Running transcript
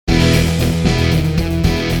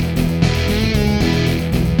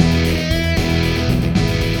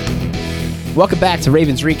Welcome back to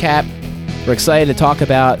Ravens Recap. We're excited to talk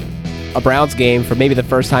about a Browns game for maybe the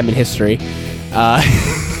first time in history. I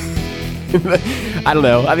don't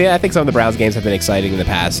know. I mean, I think some of the Browns games have been exciting in the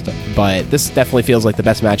past, but this definitely feels like the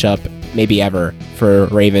best matchup maybe ever for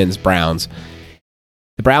Ravens-Browns.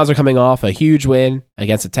 The Browns are coming off a huge win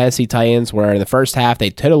against the Tennessee Titans, where in the first half they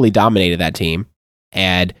totally dominated that team,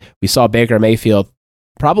 and we saw Baker Mayfield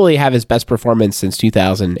probably have his best performance since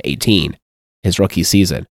 2018, his rookie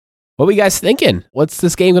season. What were you guys thinking? What's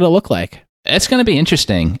this game going to look like? It's going to be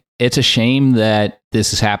interesting. It's a shame that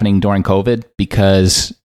this is happening during COVID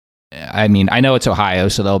because, I mean, I know it's Ohio,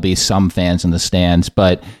 so there'll be some fans in the stands,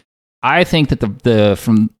 but I think that the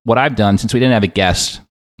from what I've done, since we didn't have a guest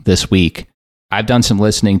this week, I've done some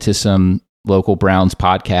listening to some local Browns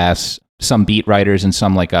podcasts, some beat writers and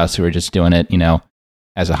some like us who are just doing it, you know,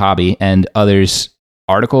 as a hobby, and others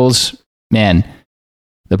articles. Man,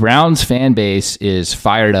 the Browns fan base is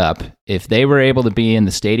fired up. If they were able to be in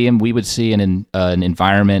the stadium, we would see an fan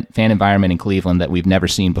environment in Cleveland that we've never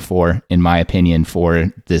seen before, in my opinion,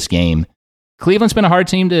 for this game. Cleveland's been a hard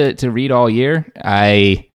team to read all year.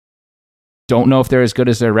 I don't know if they're as good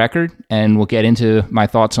as their record, and we'll get into my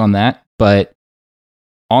thoughts on that. But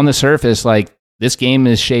on the surface, like, this game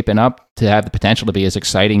is shaping up to have the potential to be as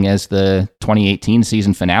exciting as the 2018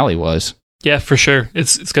 season finale was. Yeah, for sure.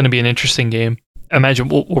 It's going to be an interesting game. I imagine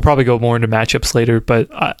we'll probably go more into matchups later, but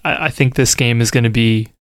I think this game is going to be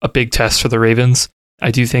a big test for the Ravens.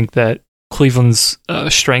 I do think that Cleveland's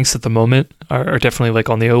strengths at the moment are definitely like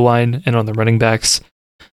on the O-line and on the running backs.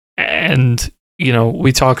 And, you know,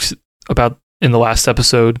 we talked about in the last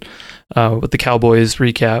episode with the Cowboys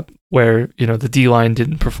recap where, you know, the D-line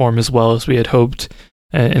didn't perform as well as we had hoped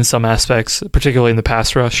in some aspects, particularly in the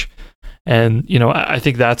pass rush. And, you know, I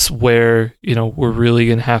think that's where, you know, we're really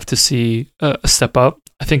going to have to see a step up.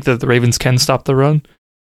 I think that the Ravens can stop the run,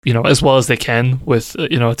 you know, as well as they can with,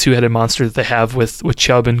 you know, a two-headed monster that they have with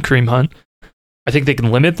Chubb and Kareem Hunt. I think they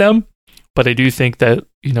can limit them, but I do think that,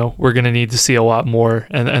 you know, we're going to need to see a lot more,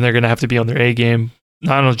 and they're going to have to be on their A game,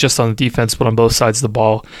 not only just on the defense, but on both sides of the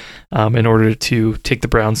ball in order to take the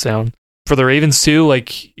Browns down. For the Ravens too,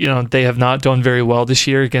 like, you know, they have not done very well this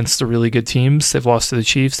year against the really good teams. They've lost to the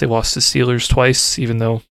Chiefs. They lost to Steelers twice, even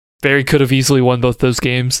though very could have easily won both those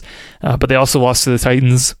games. But they also lost to the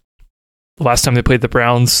Titans. The last time they played the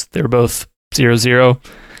Browns, they were both 0-0.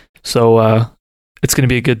 So it's going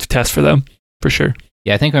to be a good test for them, for sure.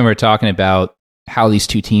 Yeah, I think when we're talking about how these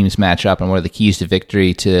two teams match up and what are the keys to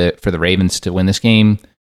victory for the Ravens to win this game,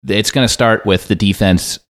 it's going to start with the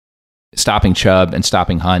defense stopping Chubb and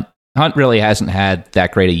stopping Hunt. Hunt really hasn't had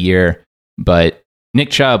that great a year, but Nick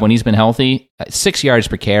Chubb, when he's been healthy, 6 yards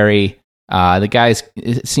per carry. The guy's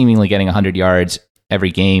seemingly getting 100 yards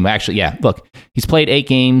every game. Actually, yeah, look, he's played 8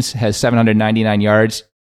 games, has 799 yards.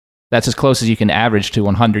 That's as close as you can average to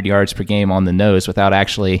 100 yards per game on the nose without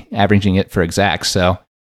actually averaging it for exacts. So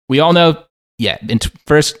we all know, yeah,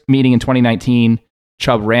 first meeting in 2019,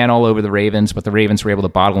 Chubb ran all over the Ravens, but the Ravens were able to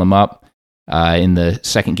bottle him up in the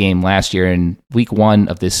second game last year in week 1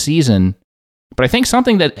 of this season. But I think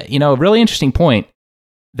something that, you know, a really interesting point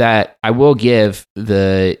that I will give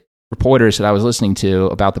the reporters that I was listening to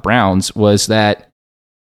about the Browns was that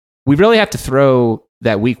we really have to throw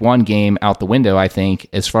that week 1 game out the window, I think,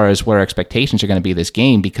 as far as what our expectations are going to be this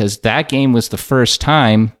game, because that game was the first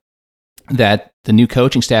time that the new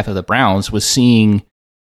coaching staff of the Browns was seeing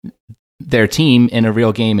their team in a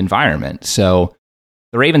real game environment. So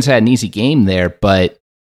the Ravens had an easy game there, but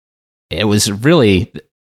it was a really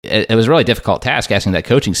difficult task asking that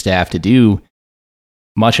coaching staff to do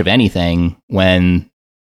much of anything when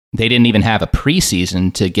they didn't even have a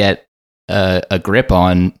preseason to get a grip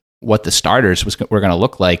on what the starters were going to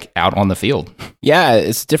look like out on the field. Yeah,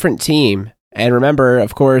 it's a different team. And remember,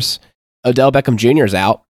 of course, Odell Beckham Jr. is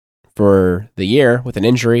out for the year with an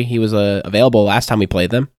injury. He was available last time we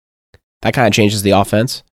played them. That kind of changes the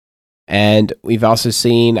offense. And we've also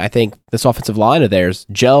seen, I think, this offensive line of theirs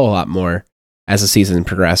gel a lot more as the season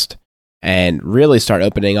progressed and really start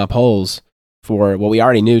opening up holes for what we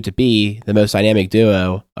already knew to be the most dynamic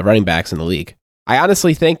duo of running backs in the league. I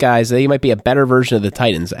honestly think, guys, they might be a better version of the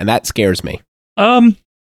Titans, and that scares me. I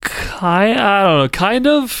don't know, kind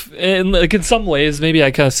of. In some ways, maybe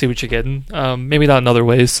I kind of see what you're getting. Maybe not in other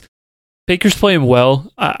ways. Baker's playing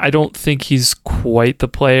well. I don't think he's quite the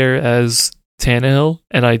player as Tannehill,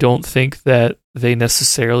 and I don't think that they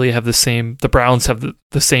necessarily have the Browns have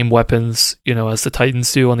the same weapons, you know, as the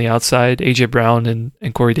Titans do on the outside. AJ Brown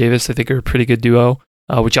and Corey Davis, I think, are a pretty good duo,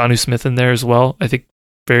 with Jonnu Smith in there as well. I think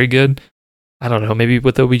very good. I don't know, maybe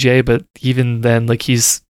with OBJ, but even then, like,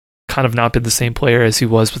 he's kind of not been the same player as he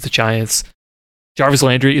was with the Giants. Jarvis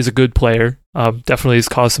Landry is a good player. Definitely has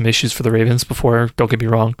caused some issues for the Ravens before. Don't get me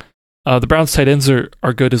wrong. The Browns tight ends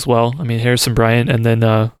are good as well. I mean, Harrison Bryant and then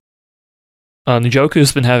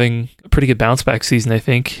Njoku's been having a pretty good bounce back season, I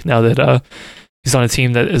think, now that he's on a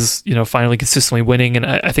team that is, finally consistently winning. And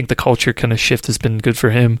I think the culture kind of shift has been good for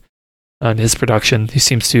him and his production. He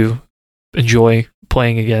seems to enjoy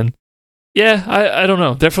playing again. Yeah, I don't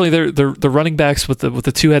know. Definitely the running backs with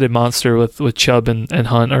the two-headed monster with Chubb and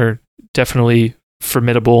Hunt are definitely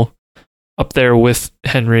formidable up there with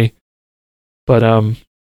Henry. But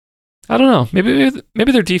I don't know.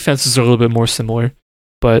 Maybe their defenses are a little bit more similar,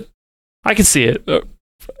 but I can see it.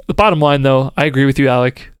 The bottom line, though, I agree with you,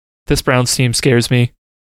 Alec. This Browns team scares me.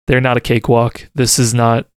 They're not a cakewalk. This is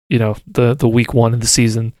not, the week one of the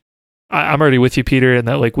season. I'm already with you, Peter, in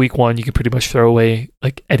that like week one you can pretty much throw away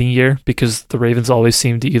like any year because the Ravens always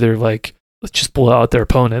seem to either like just blow out their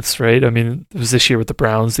opponents, right? I mean, it was this year with the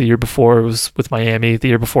Browns. The year before it was with Miami. The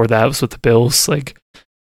year before that was with the Bills. Like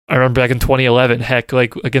I remember back in 2011, heck,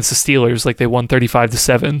 like against the Steelers, like they won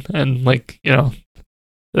 35-7, and like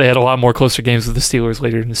they had a lot more closer games with the Steelers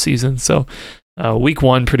later in the season. So week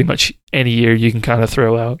one, pretty much any year you can kind of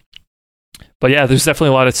throw out. But yeah, there's definitely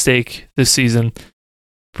a lot at stake this season.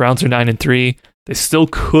 Browns are 9-3. They still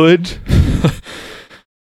could.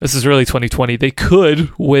 This is really 2020. They could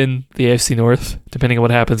win the AFC North, depending on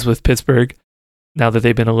what happens with Pittsburgh, now that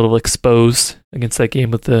they've been a little exposed against that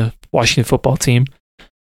game with the Washington football team.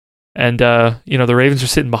 And, the Ravens are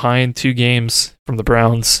sitting behind 2 games from the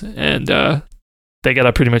Browns, and they got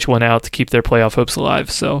to pretty much win out to keep their playoff hopes alive.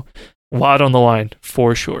 So, a lot on the line,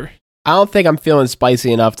 for sure. I don't think I'm feeling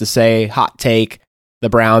spicy enough to say, hot take, the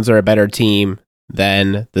Browns are a better team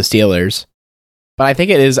than the Steelers. But I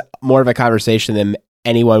think it is more of a conversation than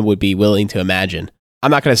anyone would be willing to imagine.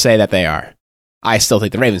 I'm not going to say that they are. I still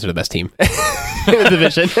think the Ravens are the best team in the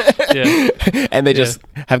division. Yeah. And they just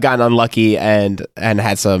have gotten unlucky and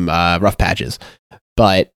had some rough patches.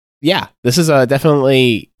 But yeah, this is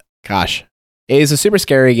definitely, it is a super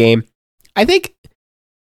scary game. I think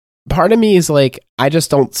part of me is like, I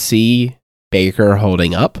just don't see Baker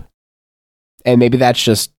holding up. And maybe that's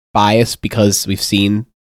just bias because we've seen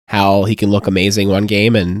how he can look amazing one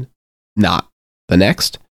game and not the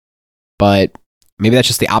next. But maybe that's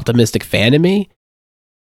just the optimistic fan in me.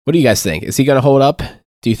 What do you guys think? Is he going to hold up?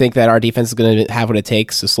 Do you think that our defense is going to have what it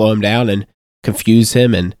takes to slow him down and confuse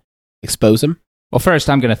him and expose him? Well, first,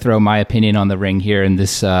 I'm going to throw my opinion on the ring here in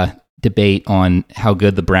this debate on how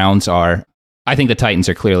good the Browns are. I think the Titans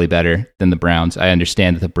are clearly better than the Browns. I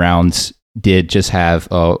understand that the Browns did just have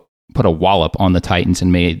put a wallop on the Titans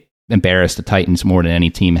and embarrassed the Titans more than any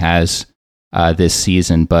team has this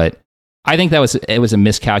season. But I think it was a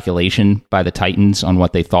miscalculation by the Titans on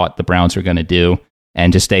what they thought the Browns were going to do,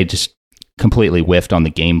 and they just completely whiffed on the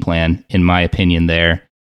game plan, in my opinion. There,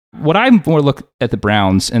 what I more look at the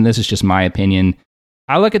Browns, and this is just my opinion,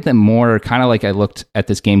 I look at them more kind of like I looked at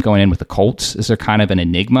this game going in with the Colts. Is they're kind of an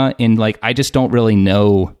enigma in like I just don't really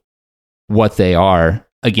know what they are.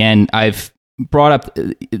 Again, I've brought up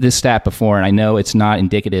this stat before, and I know it's not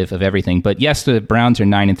indicative of everything, but yes, the Browns are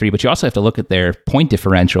 9-3, but you also have to look at their point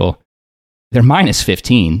differential. They're minus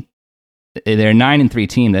 15. They're a 9-3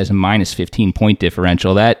 team that has a minus 15 point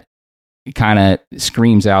differential. That kind of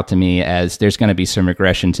screams out to me as there's going to be some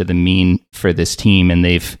regression to the mean for this team, and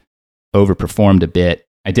they've overperformed a bit.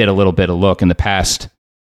 I did a little bit of look in the past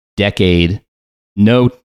decade.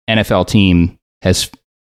 No NFL team has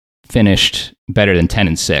finished better than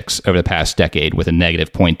 10-6 over the past decade with a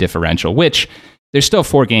negative point differential, which there's still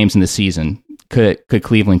 4 games in the season. Could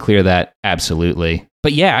Cleveland clear that? Absolutely.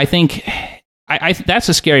 But yeah, I think that's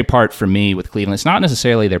the scary part for me with Cleveland. It's not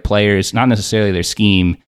necessarily their players, not necessarily their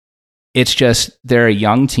scheme. It's just they're a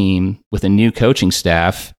young team with a new coaching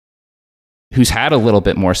staff who's had a little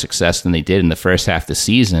bit more success than they did in the first half of the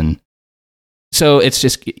season. So it's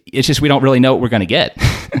just we don't really know what we're going to get.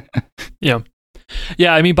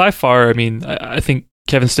 Yeah, I mean, by far, I think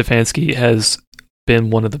Kevin Stefanski has been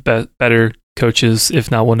one of the better coaches,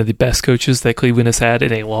 if not one of the best coaches that Cleveland has had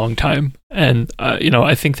in a long time. And,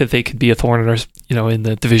 I think that they could be a thorn in our, in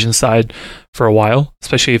the division side for a while,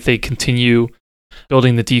 especially if they continue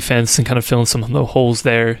building the defense and kind of filling some of the holes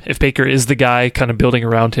there. If Baker is the guy, kind of building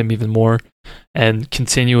around him even more and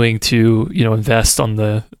continuing to, invest on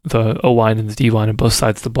the O-line and the D-line on both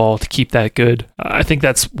sides of the ball to keep that good. I think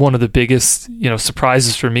that's one of the biggest,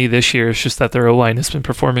 surprises for me this year. It's just that their O-line has been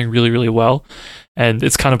performing really, really well. And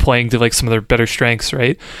it's kind of playing to like some of their better strengths,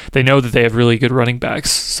 right? They know that they have really good running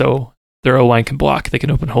backs, so their O-line can block. They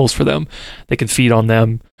can open holes for them. They can feed on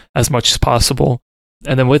them as much as possible.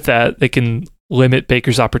 And then with that, they can limit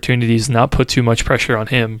Baker's opportunities, not put too much pressure on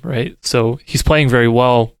him, right? So he's playing very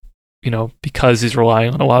well, because he's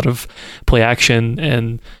relying on a lot of play action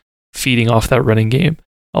and feeding off that running game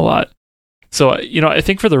a lot. So, I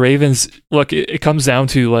think for the Ravens, look, it comes down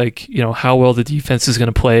to how well the defense is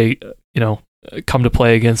going to play, come to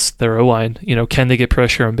play against their O-line. Can they get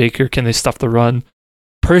pressure on Baker? Can they stuff the run?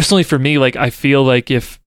 Personally, for me, I feel like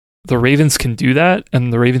if the Ravens can do that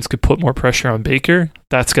and the Ravens could put more pressure on Baker,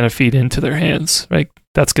 that's going to feed into their hands, right?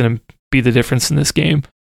 That's going to be the difference in this game.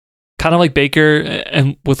 Kind of like Baker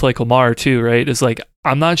and with Lamar too, right? Is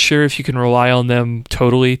I'm not sure if you can rely on them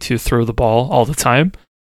totally to throw the ball all the time.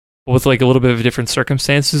 But with a little bit of different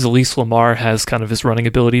circumstances, at least Lamar has kind of his running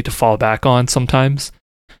ability to fall back on sometimes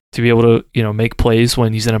to be able to, make plays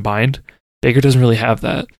when he's in a bind. Baker doesn't really have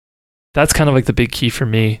that. That's kind of the big key for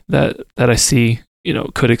me that I see,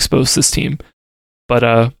 could expose this team. But,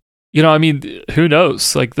 who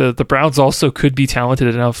knows? The Browns also could be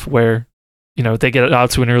talented enough where, they get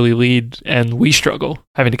out to an early lead and we struggle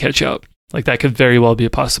having to catch up. That could very well be a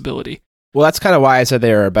possibility. Well, that's kind of why I said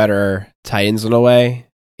they are better Titans in a way.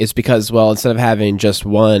 It's because, instead of having just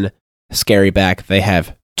one scary back, they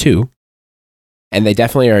have two. And they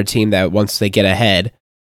definitely are a team that once they get ahead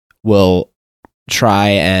will try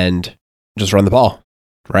and just run the ball,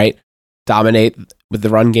 right? Dominate with the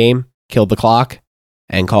run game, kill the clock,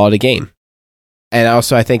 and call it a game. And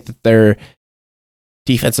also, I think that their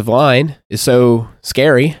defensive line is so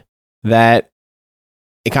scary that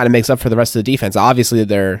it kind of makes up for the rest of the defense. Obviously,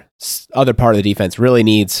 their other part of the defense really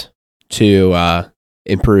needs to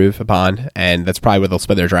improve upon, and that's probably where they'll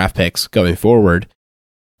spend their draft picks going forward.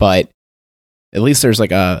 But at least there's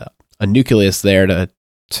a nucleus there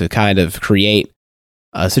to kind of create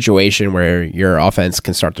a situation where your offense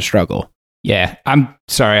can start to struggle. Yeah, I'm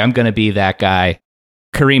sorry. I'm going to be that guy.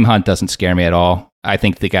 Kareem Hunt doesn't scare me at all. I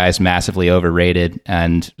think the guy's massively overrated,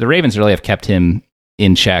 and the Ravens really have kept him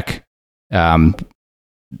in check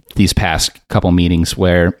these past couple meetings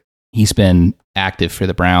where he's been active for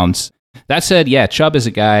the Browns. That said, yeah, Chubb is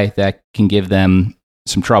a guy that can give them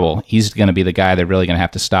some trouble. He's going to be the guy they're really going to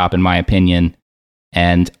have to stop, in my opinion.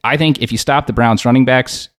 And I think if you stop the Browns running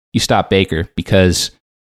backs, you stop Baker, because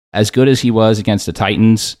as good as he was against the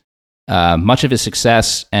Titans, much of his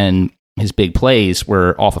success and his big plays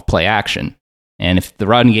were off of play action. And if the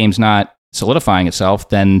run game's not solidifying itself,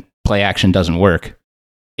 then play action doesn't work.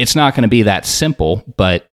 It's not going to be that simple,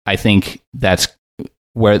 but I think that's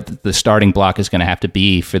where the starting block is going to have to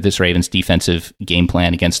be for this Ravens defensive game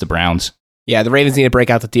plan against the Browns. Yeah, the Ravens need to break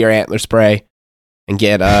out the deer antler spray and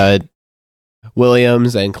get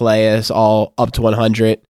Williams and Calais all up to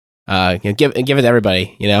 100. Give it to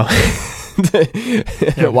everybody,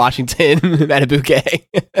 Washington, Matabuke,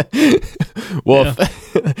 Wolf.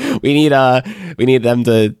 Yeah. We need them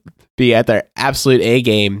to be at their absolute A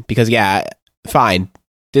game because fine,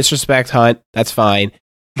 disrespect Hunt, that's fine,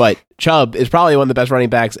 but Chubb is probably one of the best running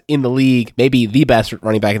backs in the league, maybe the best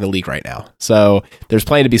running back in the league right now. So there's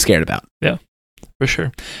plenty to be scared about. Yeah, for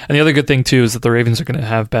sure. And the other good thing too is that the Ravens are going to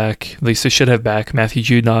have back, at least they should have back, Matthew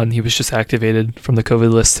Judon. He was just activated from the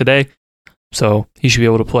COVID list today, so he should be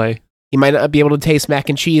able to play. He might not be able to taste mac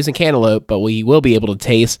and cheese and cantaloupe, but we will be able to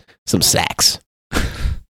taste some sacks.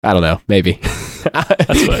 I don't know, maybe.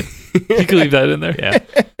 That's fine. You can leave that in there. Yeah.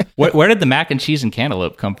 Where did the mac and cheese and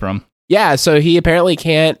cantaloupe come from? Yeah, so he apparently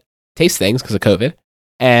can't taste things because of COVID.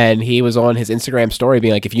 And he was on his Instagram story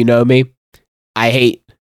being like, if you know me, I hate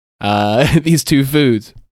these two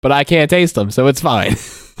foods, but I can't taste them, so it's fine.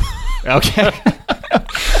 Okay.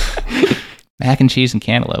 Mac and cheese and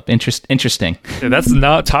cantaloupe. Interesting. Yeah, that's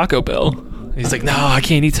not Taco Bell. He's like, no, I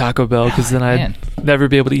can't eat Taco Bell because then I'd never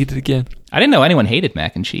be able to eat it again. I didn't know anyone hated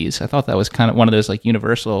mac and cheese. I thought that was kind of one of those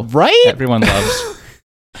universal, right? Everyone loves.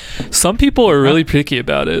 Some people are really picky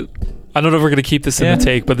about it. I don't know if we're going to keep this in the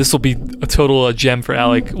take, but this will be a total gem for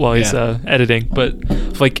Alec while he's editing.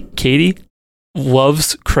 But Katie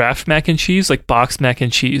loves Kraft mac and cheese, boxed mac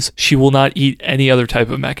and cheese. She will not eat any other type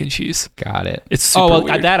of mac and cheese. Got it. It's super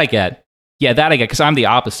weird. That I get. Yeah, that I get, because I'm the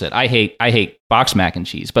opposite. I hate boxed mac and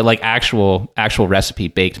cheese, but actual recipe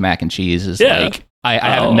baked mac and cheese is I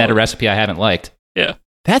haven't met a recipe I haven't liked. Yeah.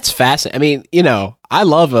 That's fascinating. I mean, I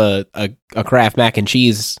love a Kraft mac and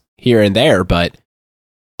cheese here and there, but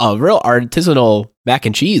a real artisanal mac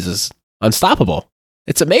and cheese is unstoppable.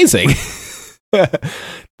 It's amazing.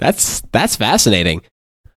 That's fascinating.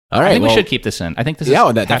 All right, I think we should keep this in. I think this is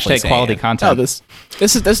hashtag quality content. No, this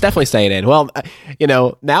is definitely staying in. Well,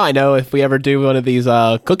 now I know if we ever do one of these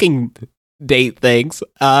cooking date things,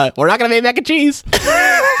 we're not going to make mac and cheese.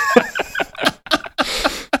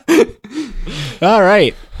 All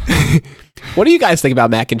right. What do you guys think about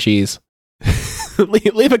mac and cheese?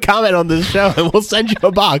 leave a comment on this show and we'll send you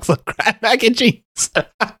a box of Kraft mac and cheese.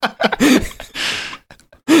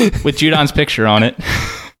 With Judon's picture on it.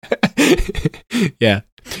 Yeah.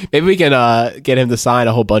 Maybe we can get him to sign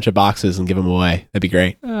a whole bunch of boxes and give them away. That'd be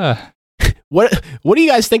great. What do you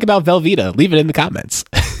guys think about Velveeta? Leave it in the comments.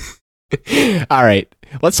 All right.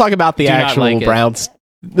 Let's talk about the actual Browns.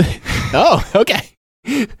 Oh, okay.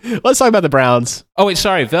 Let's talk about the Browns. Oh, wait,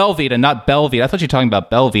 sorry. Velveeta, not Belvita. I thought you were talking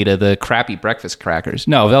about Belvita, the crappy breakfast crackers.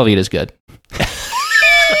 No, Velveeta's good.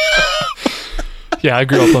 Yeah, I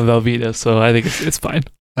grew up on Velveeta, so I think it's fine.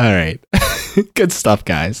 All right. Good stuff,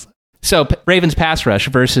 guys. So, Ravens pass rush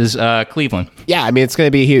versus Cleveland. Yeah, I mean, it's going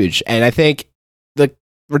to be huge. And I think the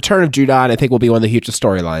return of Judon, I think, will be one of the hugest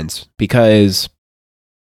storylines because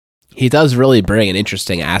he does really bring an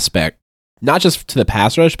interesting aspect, not just to the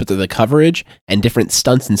pass rush, but to the coverage and different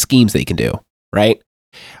stunts and schemes they can do, right?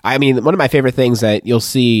 I mean, one of my favorite things that you'll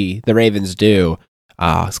see the Ravens do,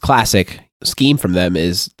 classic scheme from them,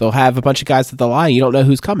 is they'll have a bunch of guys at the line. You don't know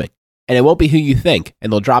who's coming. And it won't be who you think.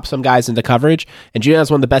 And they'll drop some guys into coverage. And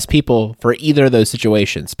Judon's one of the best people for either of those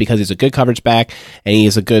situations because he's a good coverage back and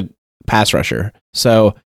he's a good pass rusher.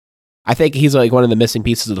 So I think he's like one of the missing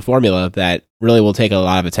pieces of the formula that really will take a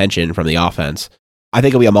lot of attention from the offense. I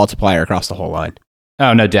think it'll be a multiplier across the whole line.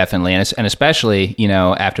 Oh, no, definitely. And especially,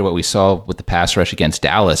 after what we saw with the pass rush against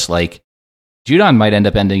Dallas, like Judon might end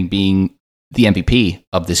up being the MVP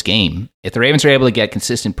of this game. If the Ravens are able to get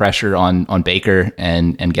consistent pressure on Baker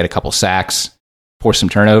and get a couple sacks, force some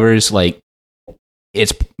turnovers, like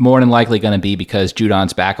it's more than likely going to be because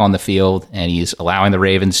Judon's back on the field and he's allowing the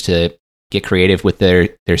Ravens to get creative with their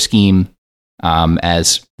scheme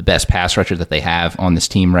as the best pass rusher that they have on this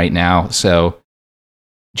team right now. So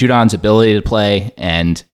Judon's ability to play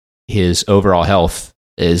and his overall health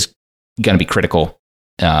is going to be critical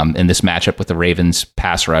in this matchup with the Ravens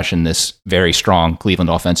pass rush and this very strong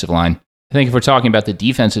Cleveland offensive line. I think if we're talking about the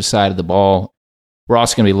defensive side of the ball, we're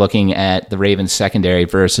also going to be looking at the Ravens secondary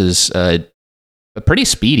versus a pretty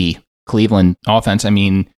speedy Cleveland offense. I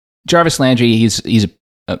mean, Jarvis Landry, he's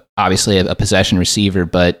obviously a possession receiver,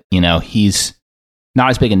 but he's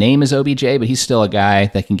not as big a name as OBJ, but he's still a guy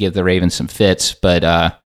that can give the Ravens some fits. But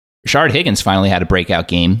Rashard Higgins finally had a breakout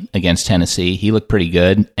game against Tennessee. He looked pretty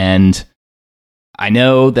good, and I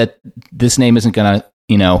know that this name isn't going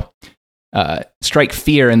to, strike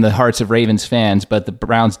fear in the hearts of Ravens fans, but the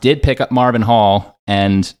Browns did pick up Marvin Hall,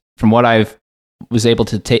 and from what I was able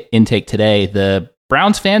to intake today, the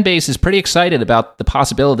Browns fan base is pretty excited about the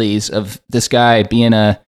possibilities of this guy being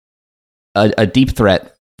a deep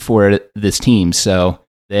threat for this team. So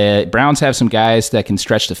the Browns have some guys that can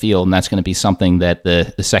stretch the field, and that's going to be something that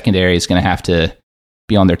the secondary is going to have to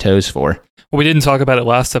be on their toes for. Well, we didn't talk about it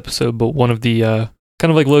last episode, but one of the kind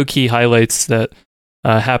of like low-key highlights that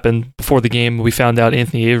happened before the game, we found out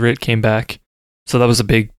Anthony Averett came back. So that was a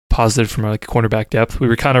big positive from like cornerback depth. We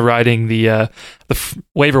were kind of riding the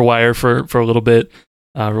waiver wire for a little bit,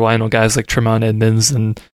 relying on guys like Tremont Edmonds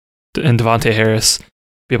and Devontae Harris,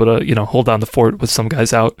 be able to hold down the fort with some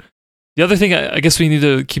guys out. The other thing I guess we need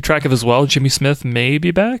to keep track of as well, Jimmy Smith may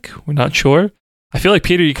be back. We're not sure. I feel like,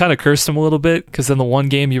 Peter, you kind of cursed him a little bit because in the one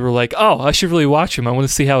game you were like, oh, I should really watch him. I want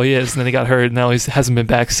to see how he is. And then he got hurt and now he hasn't been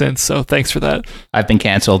back since. So thanks for that. I've been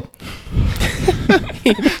canceled.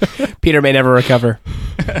 Peter may never recover.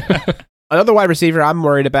 Another wide receiver I'm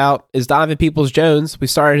worried about is Donovan Peoples-Jones. We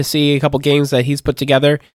started to see a couple games that he's put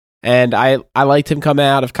together, and I liked him coming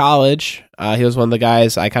out of college. He was one of the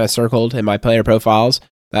guys I kind of circled in my player profiles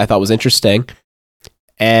that I thought was interesting.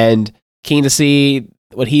 And keen to see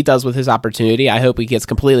what he does with his opportunity. I hope he gets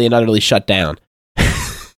completely and utterly shut down.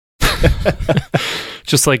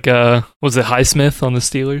 Just like, was it Highsmith on the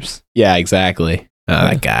Steelers? Yeah, exactly.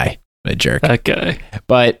 That guy. What a jerk. That guy.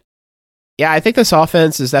 But yeah, I think this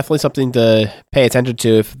offense is definitely something to pay attention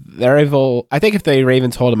to. If they're able, I think if the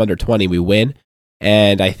Ravens hold them under 20, we win.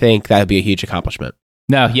 And I think that would be a huge accomplishment.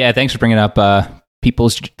 No, yeah, thanks for bringing up the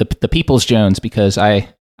Peoples-Jones because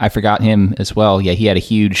I forgot him as well. Yeah, he had a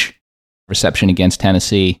huge reception against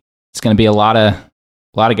Tennessee. It's going to be a lot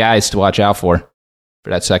of guys to watch out for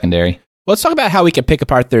that secondary. Let's talk about how we can pick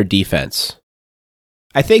apart their defense.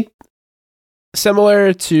 I think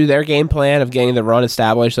similar to their game plan of getting the run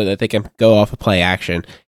established so that they can go off of play action,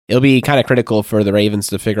 it'll be kind of critical for the Ravens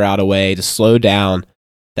to figure out a way to slow down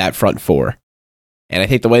that front four. And I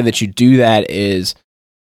think the way that you do that is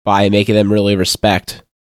by making them really respect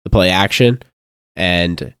the play action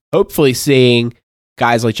and hopefully seeing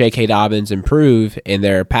guys like J.K. Dobbins improve in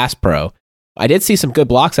their pass pro. I did see some good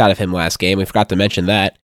blocks out of him last game. We forgot to mention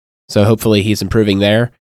that. So hopefully he's improving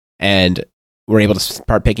there and we're able to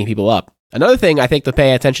start picking people up. Another thing I think to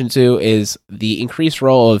pay attention to is the increased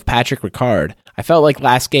role of Patrick Ricard. I felt like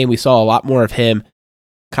last game we saw a lot more of him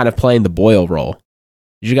kind of playing the Boyle role.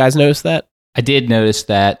 Did you guys notice that? I did notice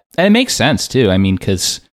that. And it makes sense, too. I mean,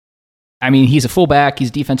 because, he's a fullback. He's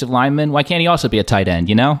a defensive lineman. Why can't he also be a tight end,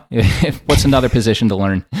 you know? What's another position to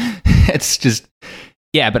learn? It's just,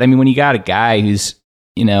 yeah, but when you got a guy who's,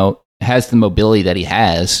 has the mobility that he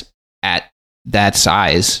has at that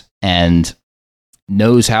size and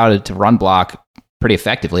knows how to run block pretty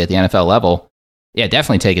effectively at the NFL level, yeah,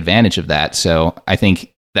 definitely take advantage of that. So I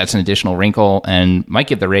think that's an additional wrinkle and might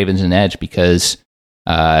give the Ravens an edge because,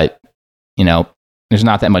 there's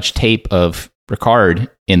not that much tape of Ricard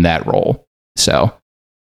in that role. So,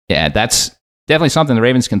 yeah, that's definitely something the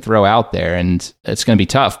Ravens can throw out there, and it's going to be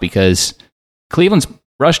tough because Cleveland's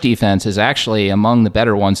rush defense is actually among the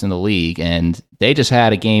better ones in the league, and they just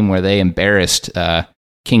had a game where they embarrassed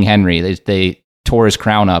King Henry. They tore his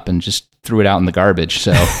crown up and just threw it out in the garbage.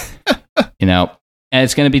 So, and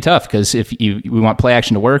it's going to be tough because if we want play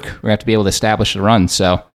action to work, we're going to have to be able to establish the run.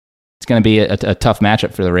 So it's going to be a tough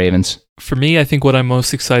matchup for the Ravens. For me, I think what I'm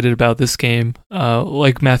most excited about this game,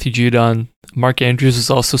 like Matthew Judon, Mark Andrews is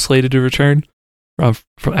also slated to return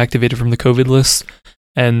from activated from the COVID list.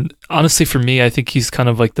 And honestly, for me, I think he's kind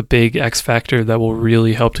of like the big X factor that will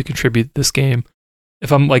really help to contribute this game.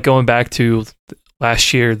 If I'm like going back to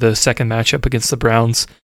last year, the second matchup against the Browns,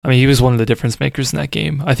 he was one of the difference makers in that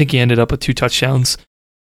game. I think he ended up with 2 touchdowns.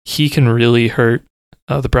 He can really hurt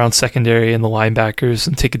the Browns secondary and the linebackers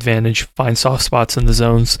and take advantage, find soft spots in the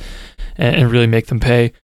zones, and really make them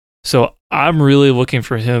pay. So I'm really looking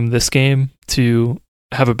for him this game to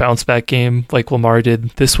have a bounce back game like Lamar did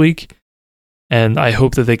this week. And I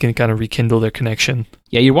hope that they can kind of rekindle their connection.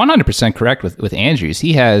 Yeah, you're 100% correct with Andrews.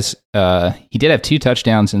 He did have 2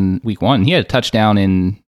 touchdowns in week 1. He had a touchdown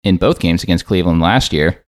in both games against Cleveland last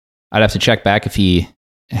year. I'd have to check back if he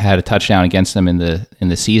had a touchdown against them in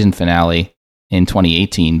the season finale in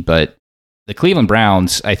 2018. But the Cleveland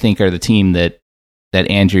Browns, I think, are the team that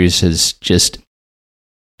Andrews has just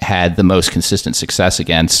had the most consistent success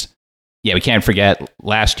against. Yeah, we can't forget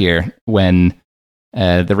last year when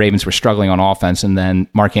the Ravens were struggling on offense, and then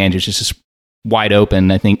Mark Andrews just wide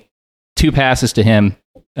open. I think 2 passes to him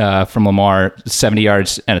from Lamar, 70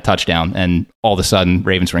 yards and a touchdown, and all of a sudden,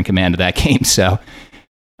 Ravens were in command of that game. So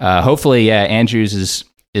hopefully, yeah, Andrews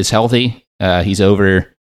is healthy. He's over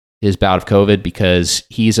his bout of COVID because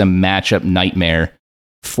he's a matchup nightmare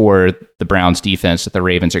for the Browns defense that the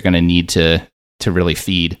Ravens are going to need to really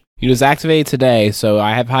feed. He was activated today, so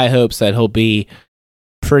I have high hopes that he'll be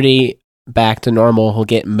pretty back to normal. He'll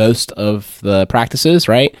get most of the practices,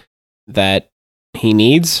 right, that he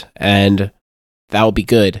needs, and that will be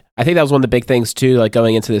good. I think that was one of the big things, too, like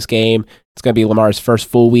going into this game. It's going to be Lamar's first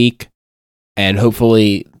full week, and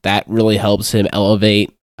hopefully that really helps him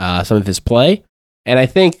elevate some of his play. And I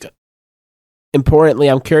think, importantly,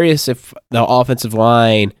 I'm curious if the offensive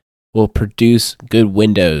line will produce good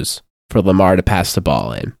windows for Lamar to pass the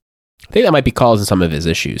ball in. I think that might be causing some of his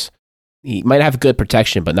issues. He might have good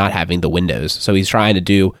protection, but not having the windows. So he's trying to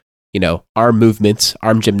do, arm movements,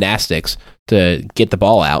 arm gymnastics to get the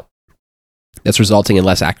ball out. That's resulting in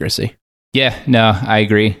less accuracy. Yeah, no, I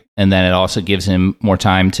agree. And then it also gives him more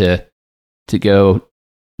time to go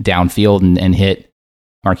downfield and hit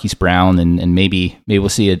Marquise Brown, and maybe we'll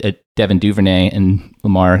see a Devin Duvernay and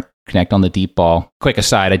Lamar connect on the deep ball. Quick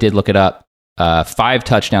aside, I did look it up. 5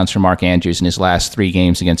 touchdowns for Mark Andrews in his last 3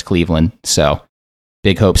 games against Cleveland. So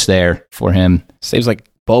big hopes there for him. Seems like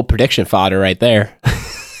bold prediction fodder right there.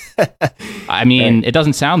 It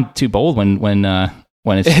doesn't sound too bold when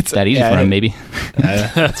it's that easy for him. Maybe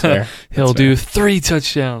that's fair. He'll do 3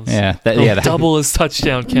 touchdowns. Yeah, double his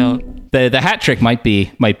touchdown count. The hat trick might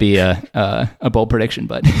be a bold prediction,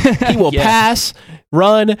 but he will pass,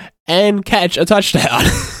 run, and catch a touchdown.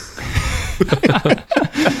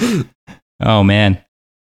 Oh man,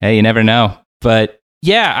 hey, you never know. But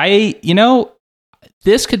yeah,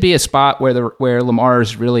 this could be a spot where Lamar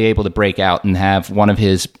is really able to break out and have one of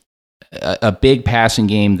his a big passing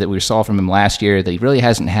game that we saw from him last year that he really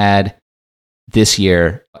hasn't had this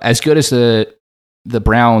year. As good as the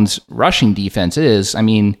Browns' rushing defense is,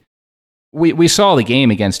 we saw the game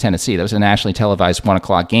against Tennessee. That was a nationally televised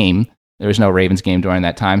 1:00 game. There was no Ravens game during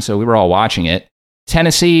that time, so we were all watching it.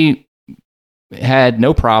 Tennessee had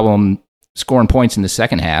no problem scoring points in the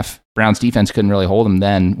second half. Browns defense couldn't really hold them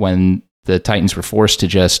then when the Titans were forced to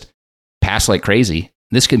just pass like crazy.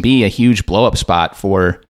 This could be a huge blow-up spot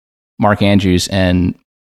for Mark Andrews and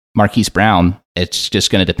Marquise Brown. It's just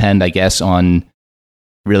going to depend, I guess, on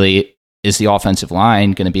really, is the offensive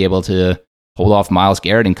line going to be able to hold off Myles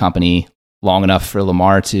Garrett and company long enough for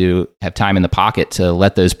Lamar to have time in the pocket to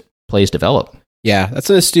let those plays develop. Yeah, that's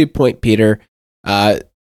an astute point, Peter.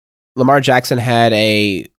 Lamar Jackson had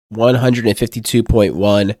a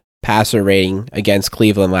 152.1 passer rating against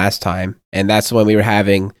Cleveland last time, and that's when we were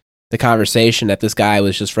having the conversation that this guy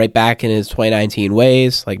was just right back in his 2019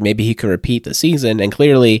 ways, like maybe he could repeat the season, and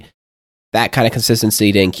clearly that kind of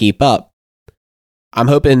consistency didn't keep up. I'm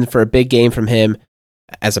hoping for a big game from him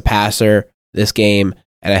as a passer this game,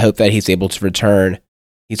 and I hope that he's able to return.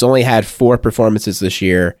 He's only had 4 performances this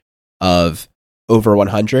year of over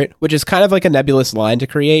 100, which is kind of like a nebulous line to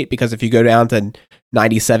create, because if you go down to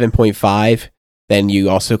 97.5, then you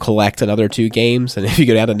also collect another 2 games, and if you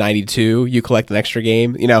go down to 92, you collect an extra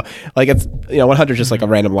game. Like it's 100 is just like a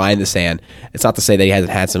random line in the sand. It's not to say that he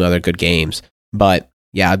hasn't had some other good games, but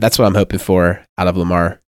yeah, that's what I'm hoping for out of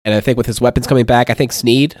Lamar. And I think with his weapons coming back, I think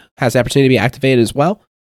Snead has the opportunity to be activated as well.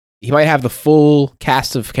 He might have the full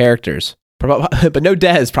cast of characters, but no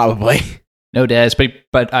Dez probably. No Dez,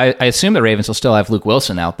 but I assume the Ravens will still have Luke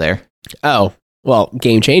Wilson out there. Oh, well,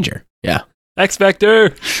 game changer. Yeah. X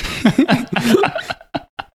Factor.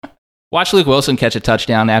 Watch Luke Wilson catch a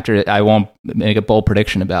touchdown after it. I won't make a bold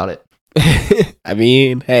prediction about it. I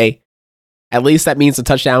mean, hey, at least that means the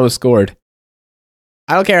touchdown was scored.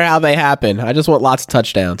 I don't care how they happen. I just want lots of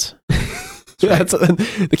touchdowns. That's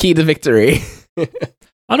the key to victory. I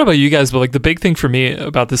don't know about you guys, but like the big thing for me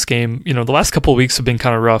about this game, the last couple of weeks have been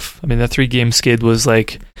kind of rough. I mean, that 3-game skid was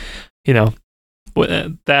like, that,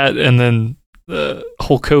 and then the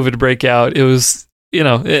whole COVID breakout. It was,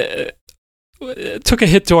 it took a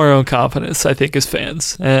hit to our own confidence, I think, as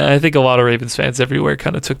fans. And I think a lot of Ravens fans everywhere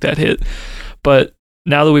kind of took that hit. But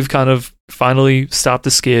now that we've kind of finally stopped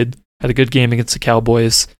the skid, had a good game against the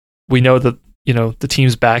Cowboys, we know that, the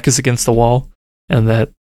team's back is against the wall, and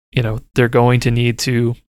that, they're going to need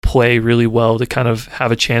to play really well to kind of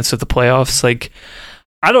have a chance at the playoffs. Like,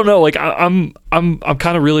 I don't know, like I'm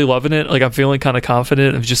kind of really loving it. Like, I'm feeling kind of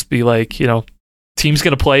confident of just be like, team's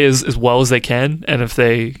going to play as well as they can. And if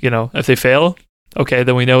they fail, okay,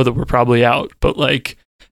 then we know that we're probably out, but like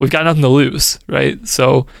we've got nothing to lose. Right.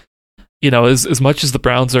 So, as much as the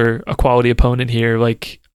Browns are a quality opponent here,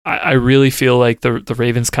 like I really feel like the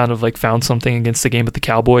Ravens kind of like found something against the game with the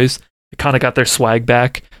Cowboys. It kind of got their swag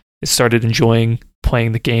back. It started enjoying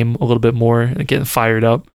playing the game a little bit more and getting fired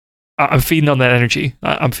up. I'm feeding on that energy.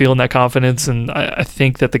 I'm feeling that confidence, and I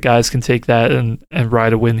think that the guys can take that and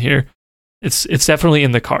ride a win here. It's definitely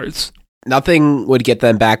in the cards. Nothing would get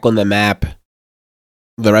them back on the map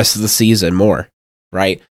the rest of the season more,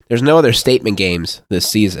 right? There's no other statement games this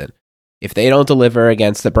season. If they don't deliver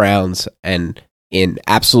against the Browns and in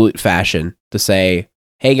absolute fashion to say,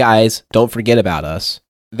 hey guys, don't forget about us,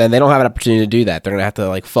 then they don't have an opportunity to do that. They're going to have to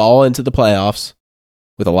like fall into the playoffs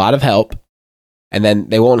with a lot of help, and then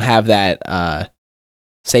they won't have that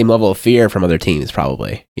same level of fear from other teams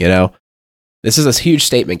probably, This is a huge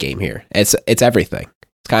statement game here. It's everything.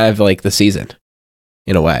 It's kind of like the season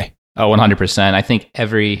in a way. Oh, 100%. I think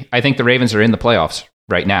the Ravens are in the playoffs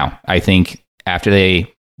right now. I think after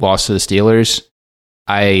they lost to the Steelers,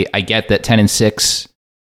 I get that 10-6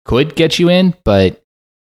 could get you in, but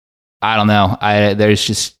I don't know. There's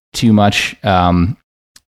just too much.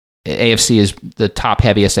 AFC is the top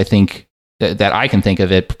heaviest, I think, that I can think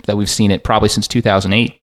of it, that we've seen it probably since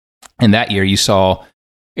 2008. And that year you saw,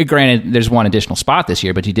 granted, there's one additional spot this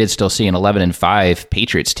year, but you did still see an 11-5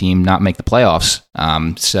 Patriots team not make the playoffs.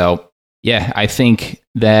 So, yeah, I think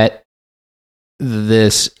that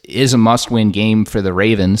this is a must-win game for the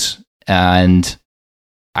Ravens, and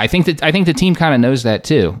I think the team kind of knows that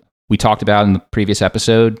too. We talked about in the previous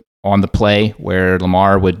episode on the play where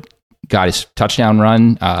Lamar got his touchdown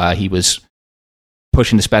run. He was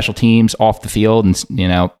pushing the special teams off the field and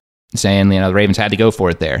saying the Ravens had to go for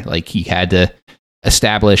it there. Like, he had to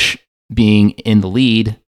establish being in the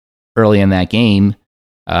lead early in that game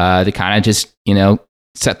to kind of just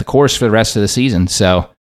set the course for the rest of the season. So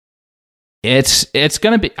it's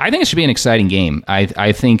gonna be. I think it should be an exciting game.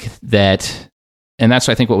 I think that. And that's,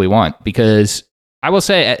 I think, what we want, because I will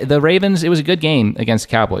say the Ravens, it was a good game against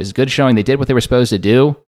the Cowboys. Good showing. They did what they were supposed to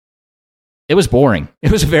do. It was boring.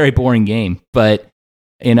 It was a very boring game. But,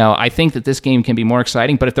 I think that this game can be more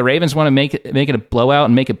exciting. But if the Ravens want to make it a blowout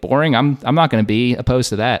and make it boring, I'm not going to be opposed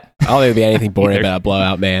to that. I don't think there'll be anything boring about a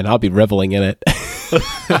blowout, man. I'll be reveling in it.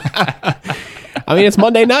 I mean, it's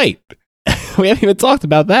Monday night. We haven't even talked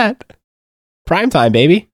about that. Primetime,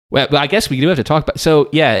 baby. Well, I guess we do have to talk about. So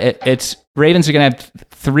yeah, it's Ravens are going to have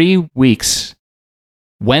 3 weeks: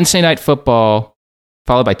 Wednesday night football,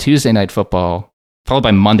 followed by Tuesday night football, followed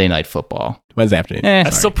by Monday night football. Wednesday afternoon.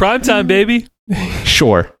 That's still prime time, baby.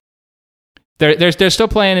 Sure. They're still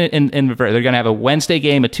playing in reverse. They're going to have a Wednesday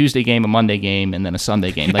game, a Tuesday game, a Monday game, and then a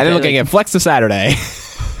Sunday game. Like, and then looking at flex to Saturday.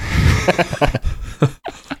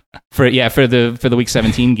 for the week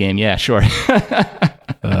 17 game. Yeah, sure.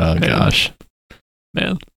 Oh gosh,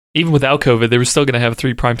 man. Even without COVID, they were still going to have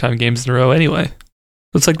 3 primetime games in a row anyway.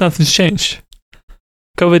 It's like nothing's changed.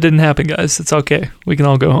 COVID didn't happen, guys. It's okay. We can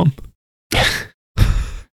all go home.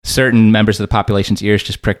 Certain members of the population's ears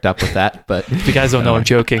just pricked up with that, but if you guys don't know, I'm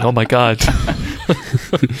joking. Oh my god,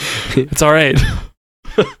 it's all right.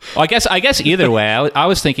 Well, I guess either way, I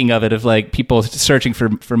was thinking of it of like people searching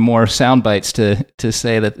for more sound bites to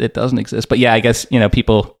say that it doesn't exist. But yeah, I guess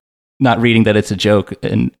people not reading that it's a joke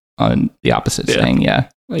and on the opposite saying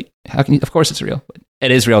like how can you? Of course it's real. It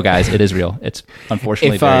is real, guys. It is real. It's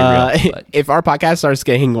unfortunately very real. But. If our podcast starts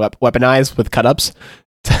getting weaponized with cut-ups.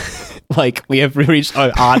 Like, we have reached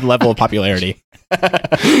an odd level of popularity.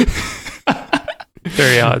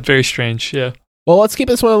 Very odd. Very strange, yeah. Well, let's keep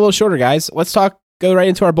this one a little shorter, guys. Let's go right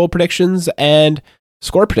into our bold predictions and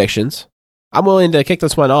score predictions. I'm willing to kick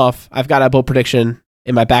this one off. I've got a bold prediction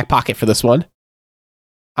in my back pocket for this one.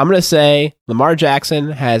 I'm going to say Lamar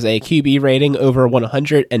Jackson has a QB rating over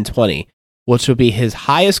 120, which will be his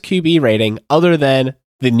highest QB rating other than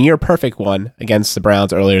the near perfect one against the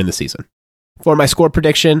Browns earlier in the season. For my score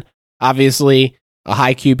prediction, obviously, a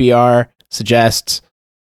high QBR suggests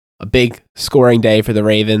a big scoring day for the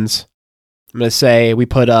Ravens. I'm going to say we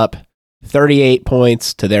put up 38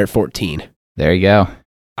 points to their 14. There you go.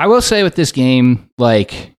 I will say with this game,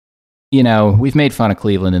 like, we've made fun of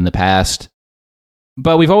Cleveland in the past,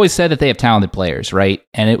 but we've always said that they have talented players, right?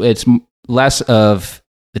 And it's less of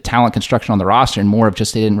the talent construction on the roster and more of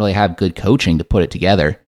just they didn't really have good coaching to put it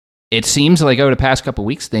together. It seems like over the past couple of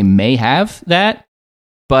weeks, they may have that,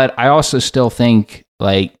 but I also still think,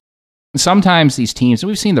 like, sometimes these teams, and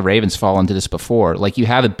we've seen the Ravens fall into this before, like, you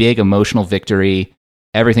have a big emotional victory,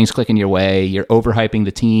 everything's clicking your way, you're overhyping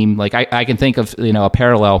the team. Like, I can think of, a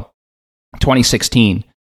parallel, 2016.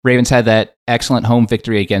 Ravens had that excellent home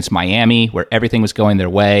victory against Miami, where everything was going their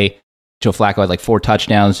way. Joe Flacco had, like, 4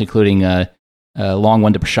 touchdowns, including a long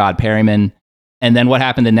one to Brashad Perryman. And then what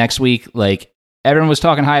happened the next week, like, everyone was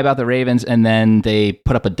talking high about the Ravens, and then they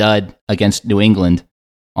put up a dud against New England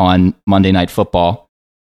on Monday Night Football.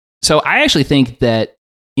 So I actually think that,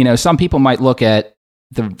 some people might look at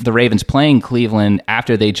the Ravens playing Cleveland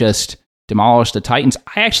after they just demolished the Titans.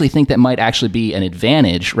 I actually think that might actually be an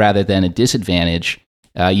advantage rather than a disadvantage.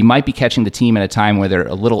 You might be catching the team at a time where they're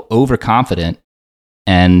a little overconfident.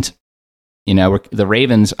 And, the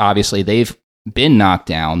Ravens, obviously, they've been knocked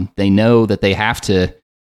down. They know that they have to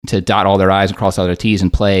dot all their I's and cross all their T's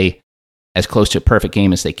and play as close to a perfect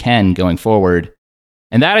game as they can going forward.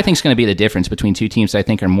 And that, I think, is going to be the difference between two teams that I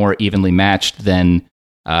think are more evenly matched than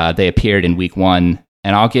they appeared in week 1.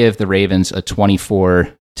 And I'll give the Ravens a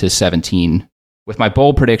 24-17, with my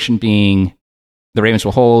bold prediction being the Ravens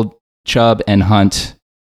will hold Chubb and Hunt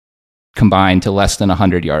combined to less than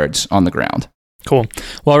 100 yards on the ground. Cool.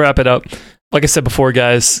 Well, I'll wrap it up. Like I said before,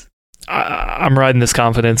 guys, I'm riding this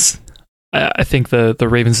confidence. I think the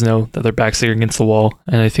Ravens know that their backs are against the wall,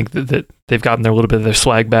 and I think that they've gotten a little bit of their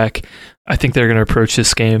swag back. I think they're going to approach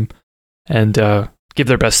this game and give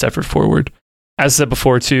their best effort forward. As I said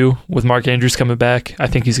before, too, with Mark Andrews coming back, I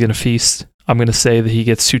think he's going to feast. I'm going to say that he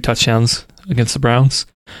gets 2 touchdowns against the Browns,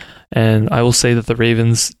 and I will say that the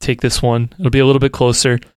Ravens take this one. It'll be a little bit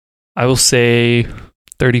closer. I will say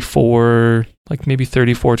 34, like maybe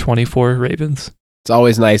 34-24 Ravens. It's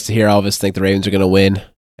always nice to hear all of us think the Ravens are going to win.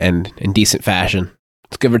 And in decent fashion.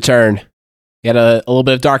 It's a good return. You had a little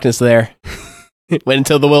bit of darkness there. Went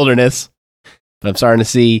into the wilderness. But I'm starting to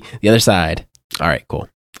see the other side. All right, cool.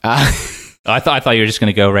 I thought you were just going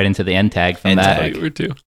to go right into the end tag from that. You were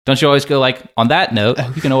too. Don't you always go like, on that note,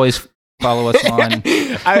 you can always follow us on.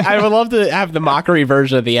 I would love to have the mockery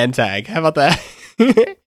version of the end tag. How about that?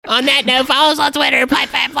 On that note, follow us on Twitter. Flip,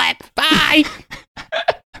 flip, flip. Bye.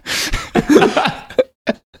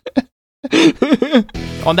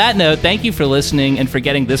 On that note, thank you for listening and for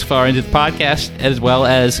getting this far into the podcast, as well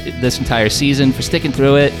as this entire season, for sticking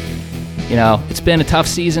through it. It's been a tough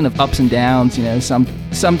season of ups and downs.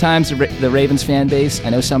 Sometimes the Ravens fan base,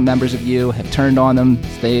 I know some members of you have turned on them.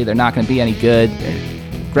 They're not going to be any good.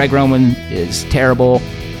 Greg Roman is terrible,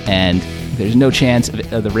 and there's no chance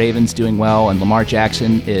of the Ravens doing well, and Lamar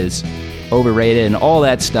Jackson is overrated and all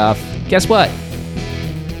that stuff. Guess what?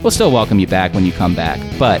 We'll still welcome you back when you come back,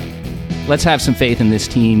 but let's have some faith in this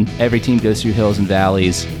team. Every team goes through hills and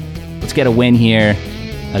valleys. Let's get a win here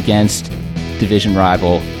against division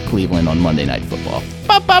rival Cleveland on Monday Night Football.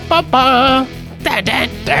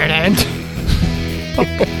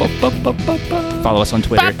 Follow us on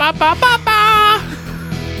Twitter.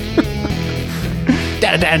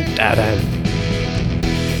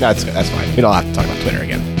 No, that's fine. We don't have to talk about Twitter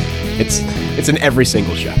again. It's in every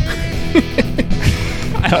single show.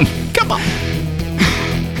 Come on.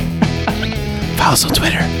 Follow us on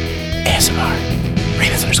Twitter. ASMR.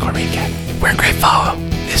 Ravens_recap. We're a great follow.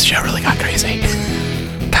 This show really got crazy.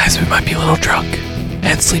 Guys, we might be a little drunk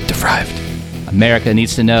and sleep deprived. America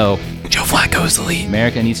needs to know. Joe Flacco is the lead.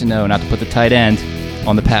 America needs to know not to put the tight end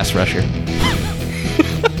on the pass rusher.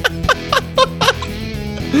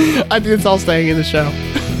 I think it's all staying in the show.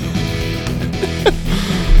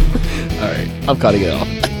 All right, I'm cutting it off.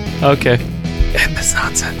 Okay. End this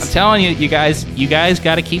nonsense. I'm telling you, you guys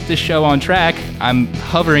got to keep this show on track. I'm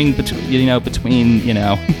hovering between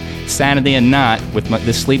sanity and not with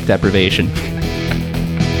this sleep deprivation.